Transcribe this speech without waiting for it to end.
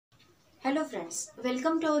Hello friends,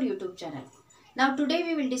 welcome to our YouTube channel. Now today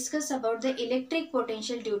we will discuss about the electric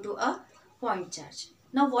potential due to a point charge.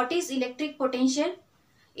 Now what is electric potential?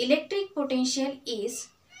 Electric potential is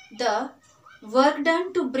the work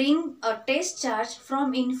done to bring a test charge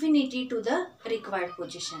from infinity to the required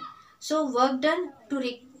position. So work done to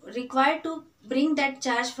required to bring that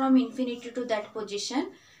charge from infinity to that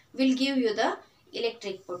position will give you the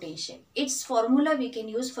electric potential. Its formula we can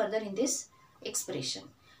use further in this expression.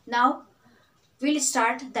 Now we'll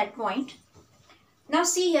start that point. Now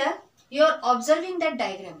see here, you're observing that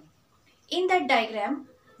diagram. In that diagram,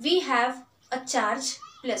 we have a charge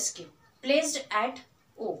plus Q placed at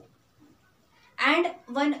O and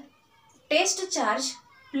one test charge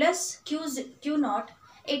plus Q naught.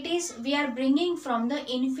 It is we are bringing from the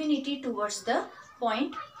infinity towards the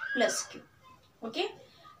point plus Q. Okay.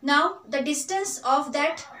 Now the distance of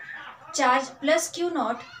that charge plus Q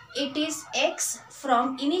naught, it is x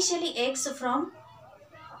from initially x from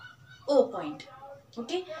O point.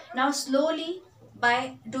 Okay. Now slowly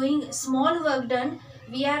by doing small work done,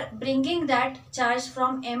 we are bringing that charge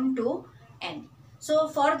from M to N. So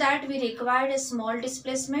for that we required a small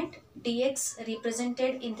displacement dx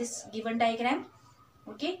represented in this given diagram.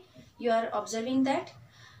 Okay. You are observing that.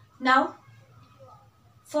 Now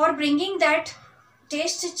for bringing that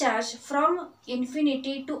test charge from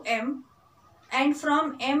infinity to M and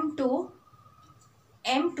from M to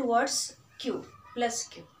M towards Q plus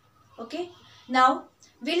Q. Okay. Now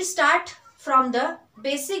we'll start from the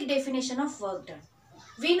basic definition of work done.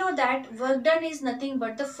 We know that work done is nothing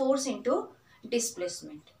but the force into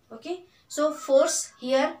displacement. Okay. So force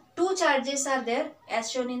here, two charges are there as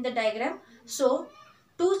shown in the diagram. So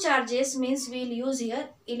two charges means we'll use here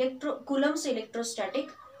Coulomb's electrostatic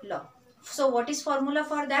law. So what is formula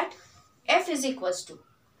for that? F is equals to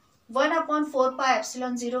 1 upon 4 pi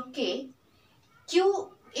epsilon 0 K Q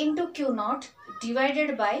into Q naught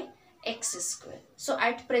divided by x square. So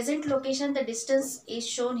at present location the distance is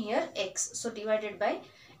shown here x. So divided by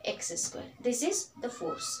x square. This is the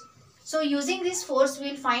force. So using this force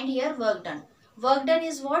we will find here work done. Work done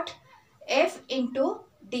is what? F into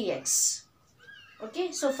dx.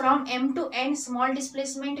 Okay. So from M to N small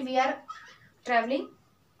displacement we are traveling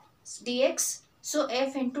dx. So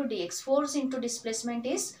F into dx. Force into displacement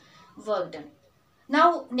is work done.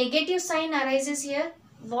 Now negative sign arises here.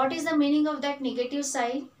 What is the meaning of that negative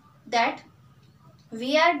sign? That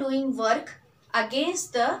we are doing work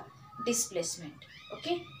against the displacement.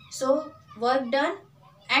 Okay. So work done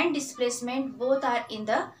and displacement both are in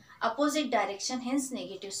the opposite direction, hence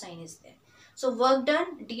negative sign is there. So work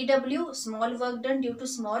done dw, small work done due to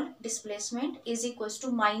small displacement, is equals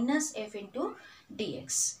to minus F into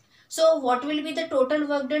dx. So what will be the total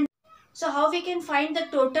work done? So how we can find the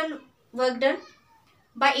total work done?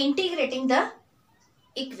 By integrating the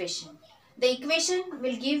equation. The equation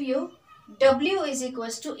will give you W is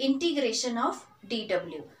equals to integration of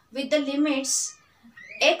dW with the limits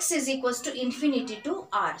x is equals to infinity to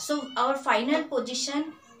r. So our final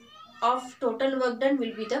position of total work done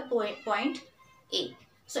will be the point A.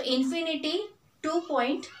 So infinity to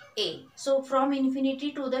point A. So from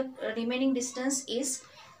infinity to the remaining distance is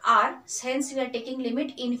r. Hence we are taking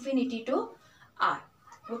limit infinity to r.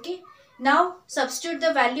 Okay. Now substitute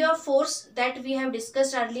the value of force that we have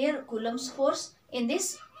discussed earlier, Coulomb's force, in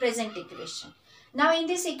this present equation. Now in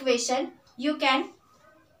this equation you can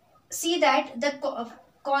see that the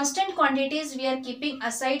constant quantities we are keeping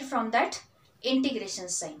aside from that integration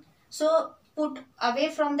sign. So put away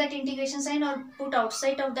from that integration sign or put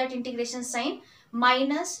outside of that integration sign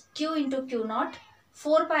minus Q into Q naught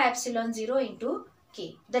 4 pi epsilon 0 into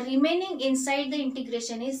K. The remaining inside the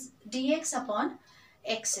integration is dx upon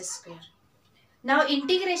x square. Now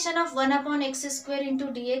integration of 1 upon x square into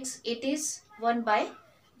dx, it is 1 by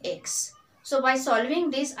x. So by solving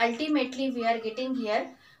this, ultimately we are getting here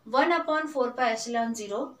 1 upon 4 pi epsilon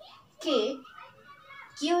 0 K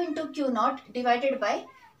Q into Q naught divided by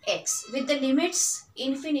x with the limits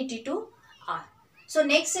infinity to r. So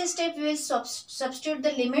next step we will substitute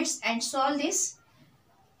the limits and solve this.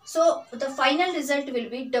 So the final result will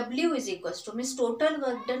be W is equals to, means total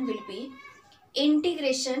work done will be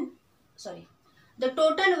the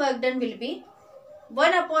total work done will be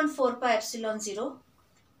 1 upon 4 pi epsilon 0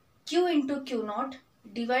 Q into Q naught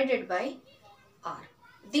divided by R.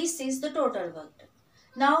 This is the total work done.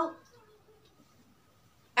 Now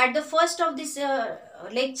at the first of this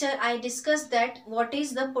lecture I discussed that what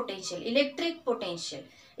is the potential, electric potential.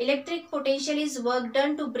 Electric potential is work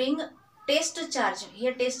done to bring test charge.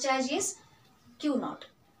 Here test charge is Q naught.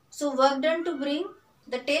 So work done to bring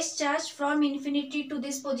the test charge from infinity to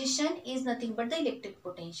this position is nothing but the electric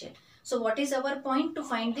potential. So what is our point to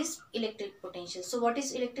find this electric potential? So what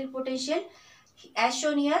is electric potential? As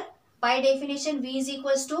shown here, by definition V is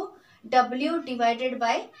equals to W divided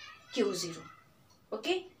by Q0.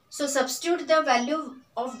 Okay. So substitute the value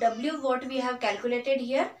of W what we have calculated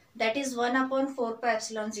here, that is 1 upon 4 pi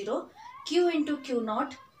epsilon 0 Q into Q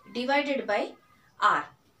naught divided by R.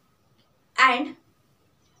 And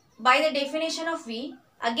by the definition of V,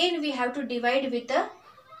 again we have to divide with the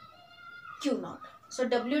Q naught. So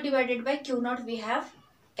W divided by Q naught we have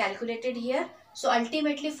calculated here. So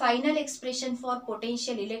ultimately final expression for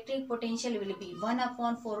potential, electric potential will be 1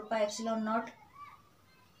 upon 4 pi epsilon naught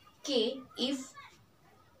K if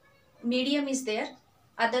medium is there,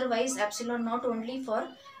 otherwise epsilon naught only for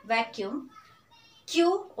vacuum,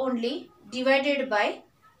 Q only divided by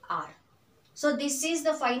R. So this is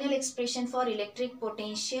the final expression for electric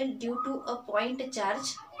potential due to a point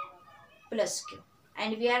charge plus Q.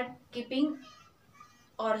 And we are keeping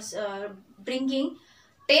or bringing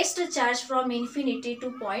test charge from infinity to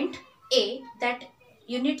point A, that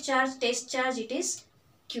unit charge, test charge, it is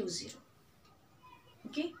Q0.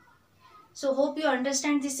 Okay. So hope you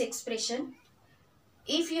understand this expression.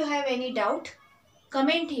 If you have any doubt,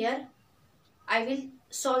 comment here. I will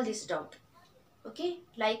solve this doubt. Okay.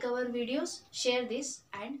 Like our videos, share this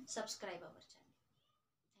and subscribe our channel.